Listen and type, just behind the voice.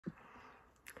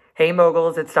Hey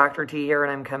moguls, it's Dr. T here,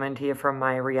 and I'm coming to you from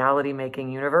my reality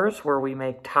making universe where we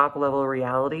make top level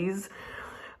realities,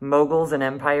 moguls and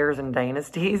empires and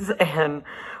dynasties, and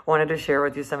wanted to share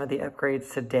with you some of the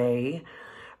upgrades today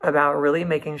about really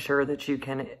making sure that you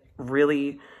can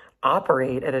really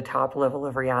operate at a top level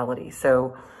of reality.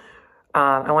 So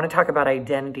I want to talk about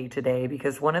identity today,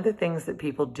 because one of the things that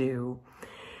people do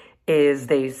is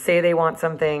they say they want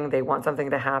something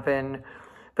to happen,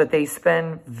 but they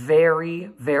spend very,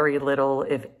 very little,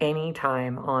 if any,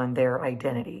 time on their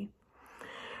identity.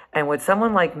 And what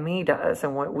someone like me does,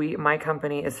 and what my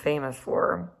company is famous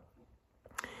for,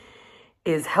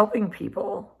 is helping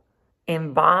people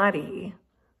embody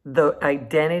the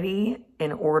identity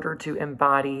in order to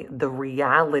embody the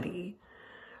reality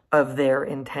of their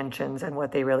intentions and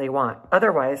what they really want.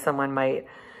 Otherwise, someone might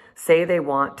say they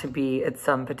want to be at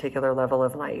some particular level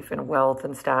of life and wealth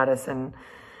and status and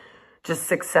just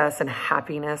success and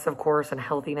happiness, of course, and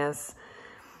healthiness.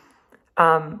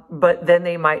 But then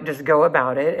they might just go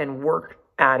about it and work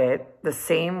at it the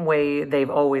same way they've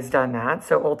always done that.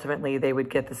 So ultimately, they would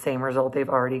get the same result they've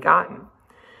already gotten.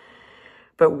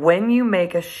 But when you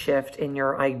make a shift in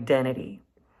your identity,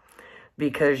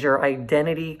 because your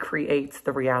identity creates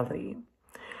the reality,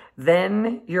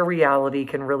 then your reality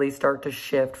can really start to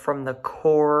shift from the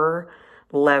core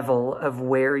level of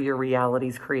where your reality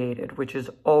is created, which is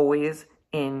always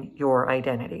in your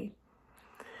identity.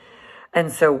 And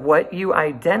so what you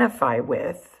identify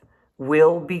with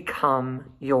will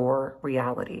become your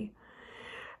reality.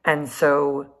 And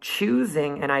so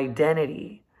choosing an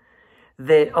identity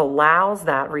that allows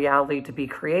that reality to be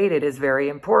created is very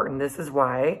important. This is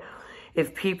why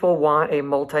if people want a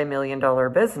multi-million-dollar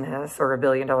business or a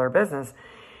billion-dollar business,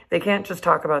 they can't just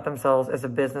talk about themselves as a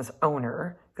business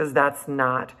owner, because that's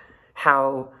not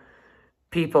how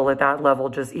people at that level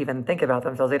just even think about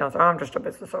themselves. They don't say, oh, I'm just a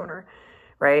business owner,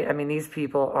 right? I mean, these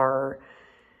people are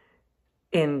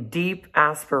in deep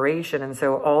aspiration. And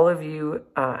so all of you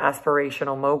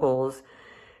aspirational moguls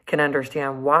can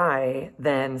understand why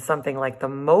then something like the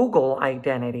mogul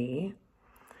identity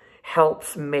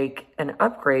helps make an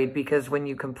upgrade, because when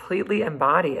you completely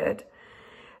embody it,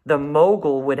 the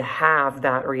mogul would have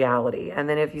that reality. And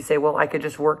then if you say, well, I could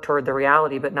just work toward the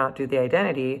reality but not do the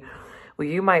identity, well,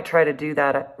 you might try to do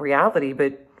that reality,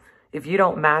 but if you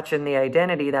don't match in the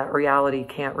identity, that reality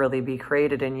can't really be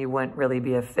created and you wouldn't really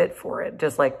be a fit for it,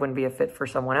 just like wouldn't be a fit for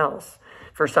someone else,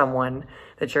 for someone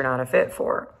that you're not a fit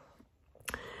for.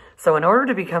 So in order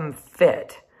to become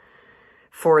fit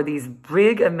for these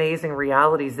big, amazing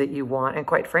realities that you want, and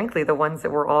quite frankly, the ones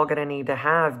that we're all going to need to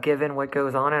have, given what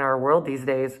goes on in our world these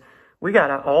days, we got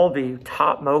to all be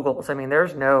top moguls. I mean,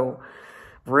 there's no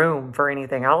room for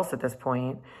anything else at this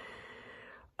point.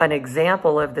 An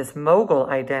example of this mogul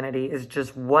identity is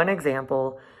just one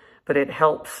example, but it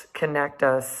helps connect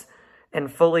us and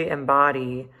fully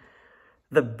embody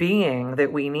the being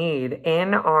that we need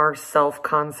in our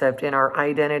self-concept, in our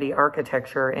identity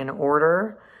architecture, in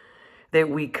order that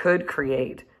we could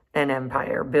create an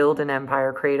empire, build an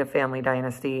empire, create a family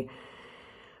dynasty,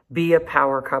 be a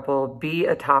power couple, be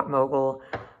a top mogul.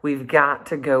 We've got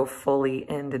to go fully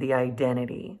into the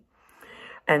identity.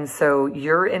 And so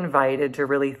you're invited to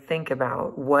really think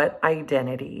about, what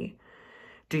identity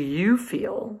do you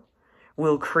feel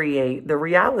will create the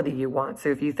reality you want? So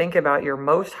if you think about your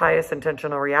most highest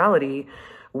intentional reality,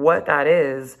 what that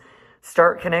is,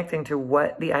 start connecting to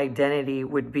what the identity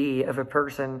would be of a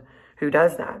person who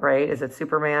does that, right? Is it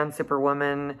Superman,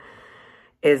 Superwoman?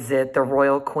 Is it the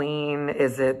royal queen?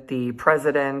 Is it the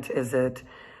president? Is it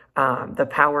the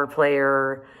power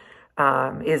player?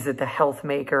 Is it the health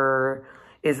maker?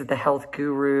 Is it the health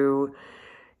guru?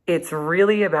 It's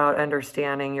really about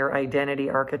understanding your identity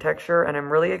architecture. And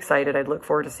I'm really excited. I'd look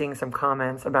forward to seeing some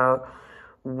comments about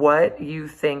what you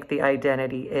think the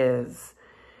identity is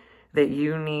that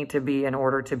you need to be in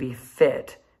order to be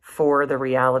fit for the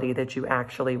reality that you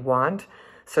actually want,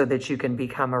 so that you can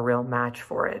become a real match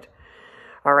for it.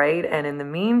 All right. And in the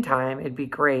meantime, it'd be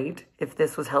great if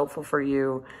this was helpful for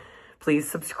you. Please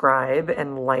subscribe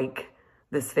and like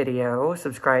this video,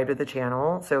 subscribe to the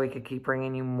channel so we could keep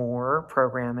bringing you more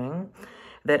programming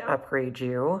that upgrade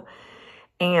you,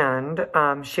 and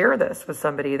share this with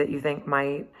somebody that you think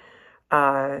might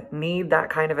need that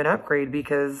kind of an upgrade,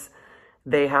 because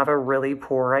they have a really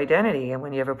poor identity. And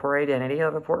when you have a poor identity, you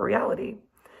have a poor reality,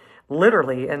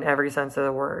 literally in every sense of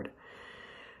the word.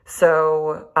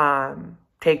 So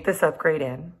take this upgrade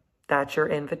in. That's your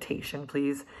invitation,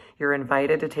 please. You're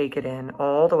invited to take it in,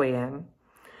 all the way in.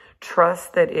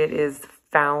 Trust that it is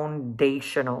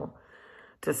foundational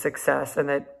to success, and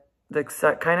that the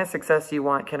kind of success you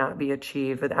want cannot be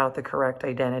achieved without the correct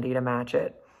identity to match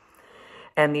it.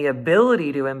 And the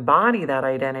ability to embody that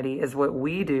identity is what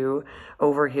we do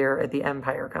over here at the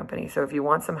Empire Company. So if you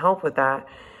want some help with that,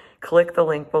 click the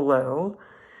link below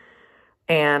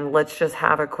and let's just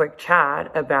have a quick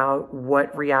chat about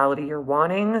what reality you're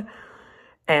wanting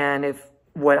and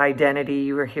what identity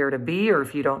you are here to be, or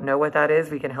if you don't know what that is,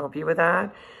 we can help you with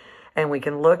that. And we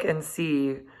can look and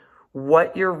see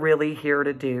what you're really here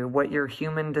to do, what your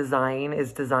human design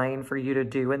is designed for you to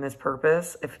do in this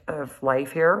purpose of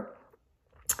life here.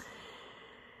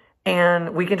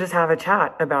 And we can just have a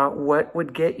chat about what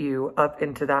would get you up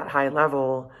into that high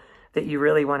level that you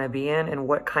really want to be in and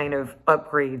what kind of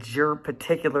upgrades you're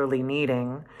particularly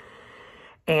needing.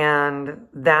 And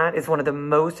that is one of the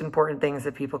most important things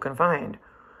that people can find.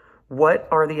 What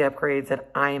are the upgrades that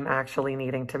I'm actually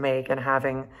needing to make, and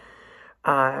having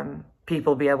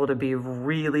people be able to be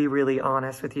really, really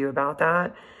honest with you about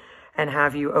that and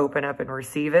have you open up and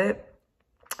receive it,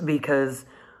 because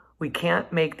we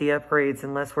can't make the upgrades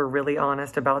unless we're really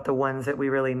honest about the ones that we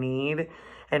really need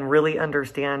and really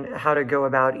understand how to go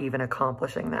about even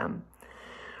accomplishing them.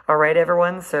 All right,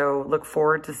 everyone. So look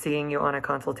forward to seeing you on a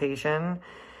consultation.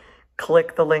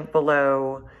 Click the link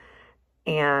below,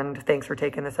 and thanks for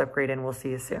taking this upgrade, and we'll see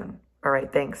you soon. All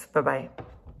right. Thanks. Bye-bye.